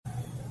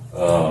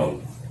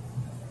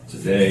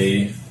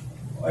Today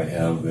I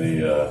have on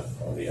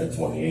the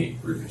N28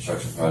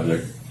 reconstruction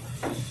project.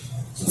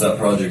 Since that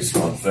project's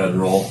gone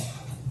federal,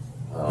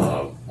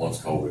 once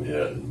COVID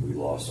hit and we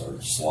lost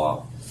our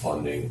SWAP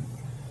funding,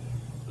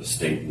 the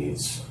state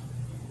needs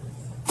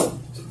to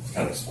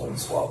kind of explain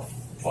SWAP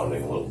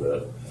funding a little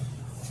bit.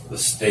 The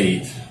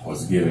state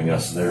was giving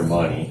us their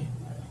money.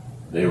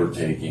 They were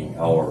taking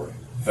our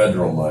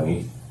federal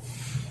money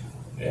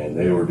and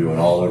they were doing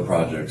all their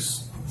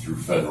projects through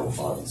federal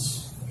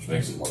funds, which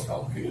makes it more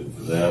complicated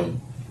for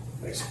them,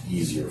 makes it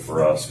easier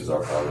for us because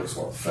our projects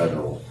weren't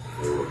federal,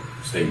 they were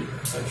state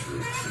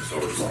essentially, so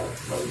it was all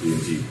by the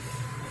DOT.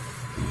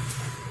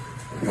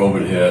 When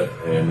COVID hit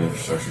and the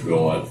infrastructure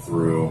bill went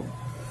through,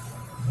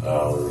 there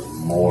was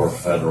more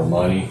federal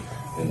money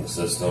in the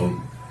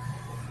system,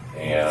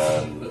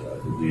 and the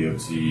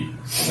DOT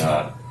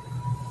cannot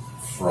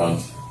front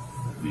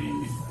the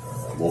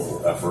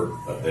local effort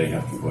that they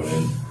have to put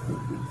in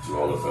to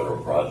all the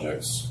federal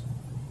projects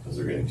because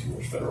they're getting too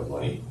much federal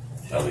money.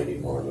 Now they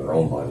need more of their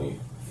own money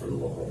for the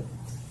local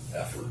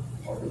effort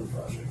part of the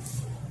project,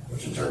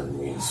 which in turn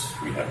means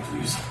we have to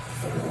use the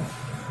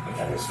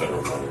county's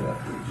federal money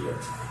after we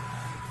get.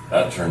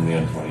 That turned the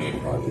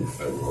N28 project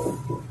federal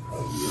a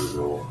year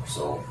ago or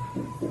so,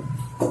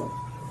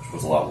 which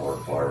was a lot more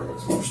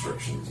requirements and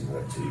restrictions and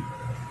red tape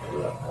for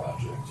that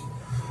project.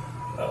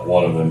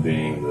 One of them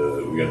being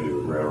we got to do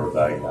a railroad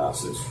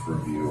diagnostics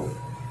review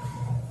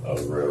of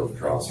the railroad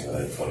crossing on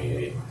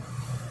N28,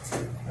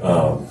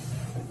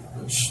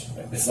 which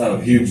it's not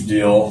a huge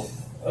deal.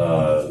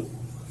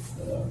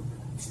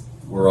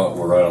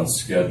 We're right on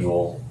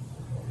schedule,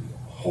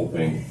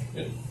 hoping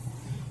it.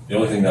 The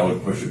only thing that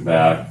would push it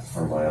back,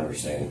 from my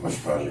understanding, push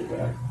the project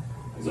back,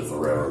 is if the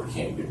railroad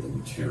can't get the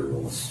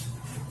materials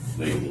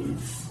they need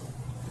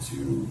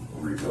to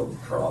rebuild the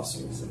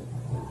crossings, and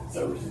if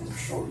everything's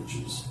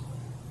shortages.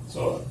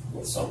 So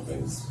with some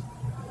things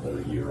that are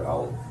a year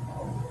out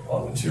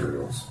on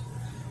materials,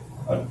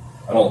 I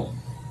don't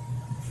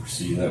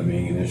foresee that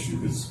being an issue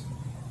because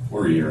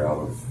we're a year out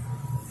of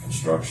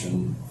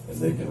construction and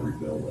they can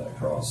rebuild that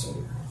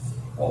crossing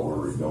while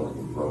we're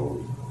rebuilding the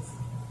road,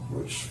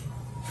 which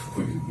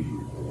we could be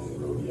rebuilding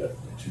the road yet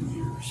in 2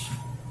 years.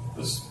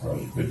 This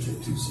project could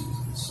take 2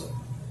 seasons,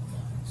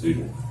 so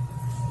even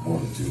more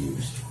than 2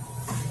 years.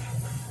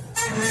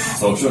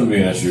 So it shouldn't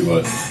be an issue,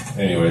 but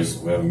anyways,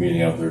 we have a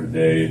meeting out there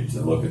today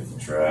to look at the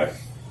track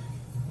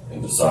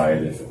and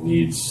decide if it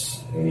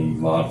needs any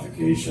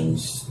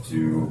modifications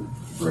to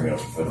bring it up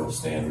to federal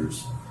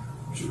standards,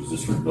 which was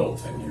just rebuilt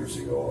 10 years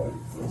ago.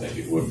 I would think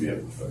it would be up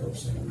to federal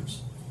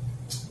standards.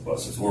 But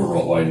since we're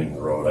widening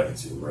the road, I can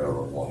see the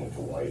railroad wanting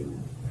to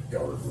widen the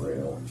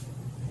guardrail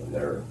and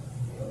they're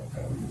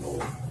kind of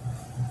rebuilding.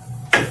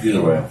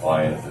 Either way, I'm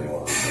fine if they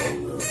want to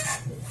rebuild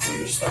if we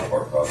just stop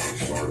our project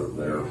short of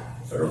their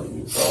fairly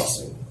new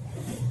crossing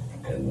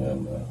and then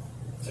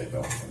take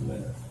off from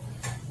there.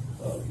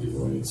 Either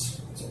way, it's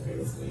okay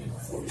with me.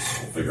 We'll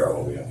figure out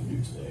what we have to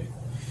do today.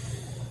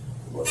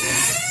 But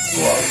there's a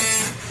lot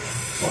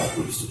of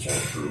hoops to jump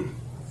through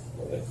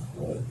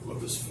with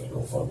this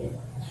federal funding.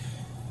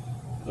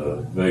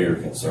 The bigger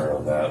concern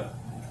on that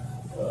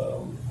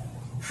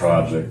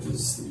project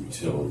is the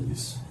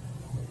utilities,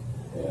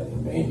 and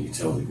the main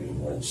utility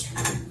being Lynch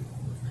Street.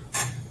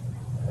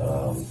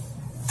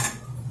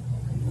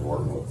 We're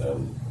working with them.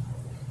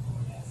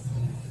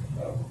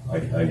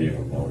 I gave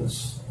them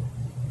notice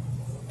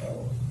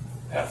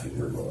half a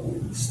year ago at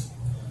least,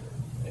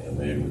 and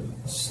they've been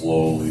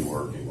slowly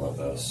working with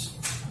us.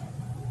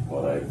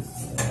 But I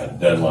had a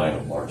deadline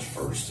of March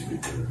 1st to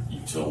get their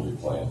utility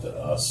plan to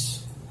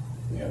us.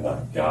 We have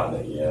not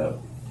gotten it yet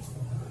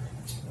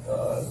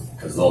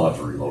because they'll have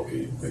to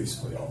relocate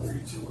basically all their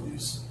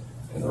utilities,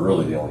 and they're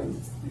really the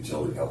only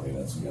utility company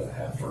that's going to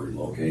have to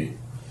relocate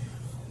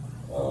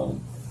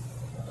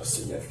a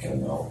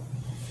significant amount.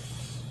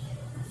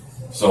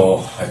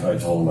 So I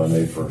told them on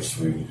May 1st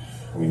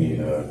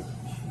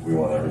we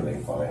want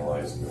everything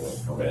finalized and we want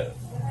a permit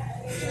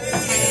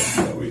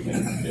that we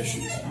can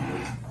issue to you.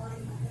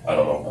 I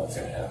don't know if that's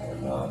going to happen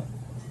or not.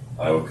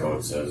 Iowa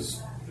code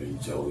says the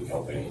utility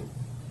company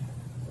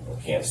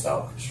can't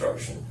stop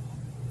construction.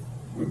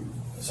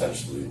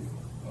 Essentially,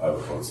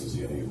 Iowa code says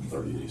you got to give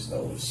them 30 days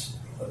notice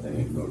that they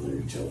need to go to their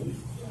utility.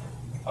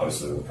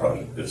 Obviously, with a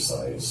project this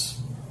size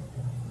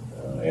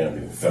and it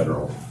being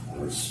federal,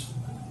 there's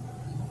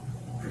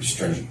pretty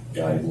stringent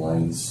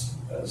guidelines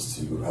as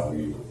to how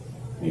you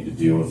need to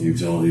deal with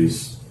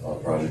utilities on a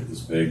project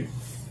this big,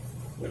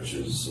 which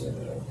is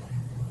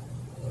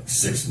like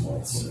 6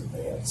 months in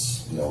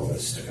advance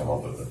notice to come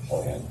up with a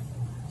plan.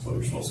 So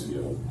they're supposed to be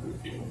able to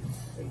do it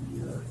in a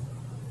year.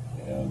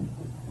 And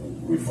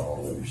we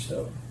follow every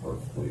step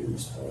perfectly at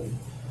this point.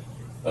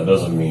 That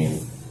doesn't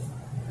mean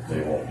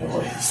they won't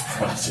delay this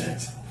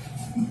project.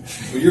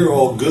 Well, you're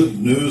all good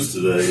news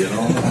today, I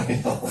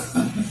know.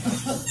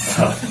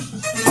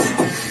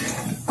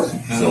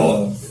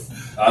 So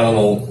I don't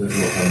know if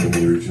it'll come to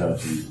me reaching out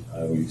to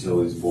the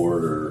utilities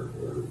board or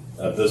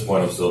at this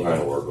point I'm still trying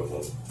to work with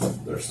them.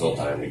 There's still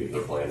time to get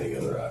their plan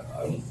together.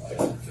 I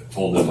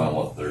told them I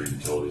want their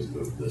utilities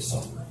moved this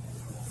summer,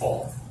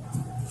 fall,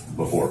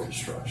 before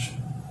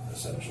construction,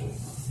 essentially.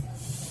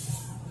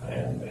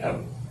 And they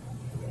haven't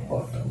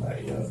bucked on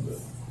that yet,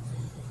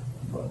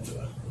 but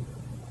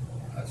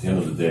at the end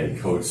of the day,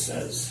 code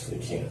says they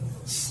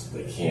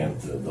can't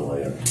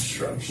delay our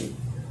construction.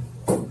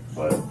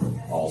 But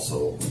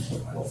also,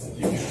 I don't think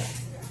you can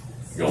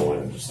go in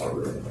and just start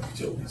ripping up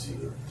utilities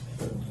either.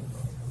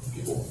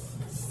 People,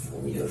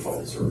 when we get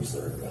phone service,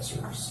 they're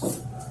investors.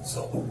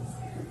 So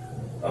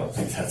I don't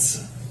think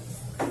that's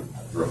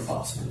real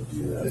possible to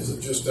do that. Is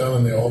it just down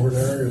in the Auburn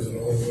area, or is it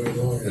all the way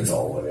along? It's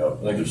all the way up.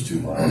 I think there's 2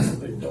 miles that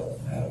they don't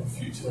have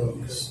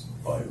utilities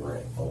by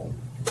grant phone.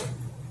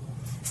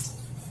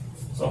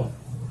 So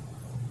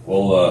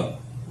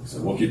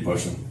we'll keep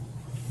pushing,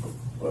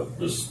 but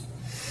just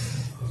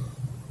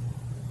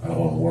I don't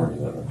want to warn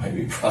you that there might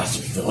be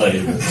project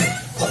delay, but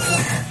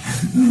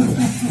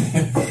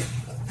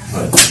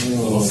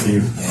we'll see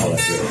how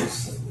that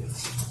goes.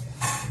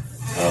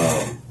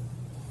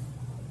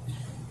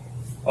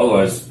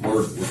 Otherwise,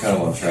 we're kind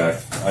of on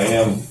track. I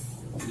am,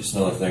 just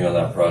another thing on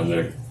that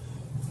project,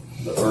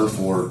 the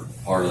earthwork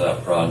part of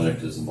that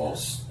project is the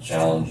most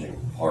challenging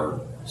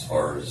part as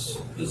far as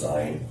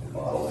design and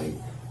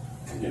modeling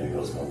and getting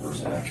those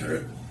numbers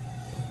accurate.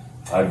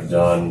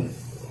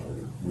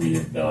 We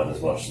have done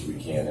as much as we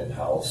can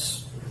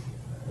in-house,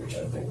 which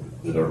I think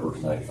did over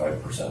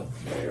 95%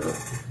 there.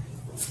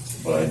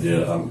 But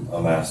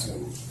I'm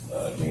asking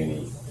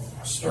Danny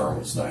Stern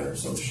with Snyder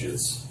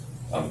Associates,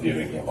 I'm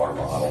giving him our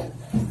model,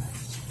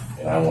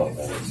 and I want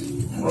them to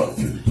run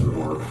through their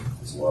work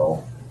as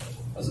well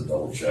as a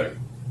double check,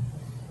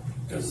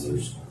 because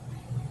there's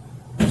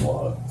a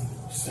lot of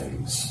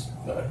things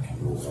that can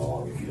go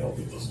wrong if you don't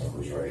get those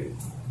numbers right.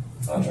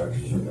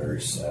 Contractors are very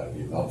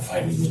savvy about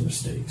finding the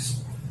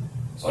mistakes.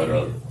 So I'd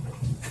rather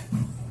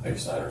pay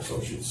Snyder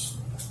Associates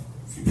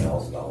a few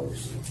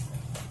 $1,000s to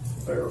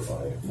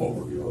verify what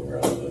we're doing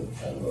rather than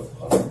kind of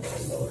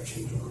 $100,000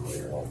 change over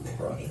later on in the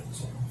project.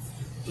 So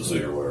just so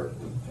you're aware,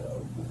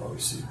 we'll probably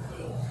see a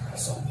bill at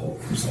some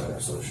point from Snyder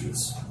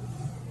Associates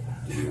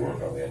to do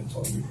work on the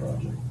N28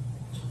 project.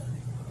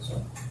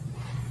 So,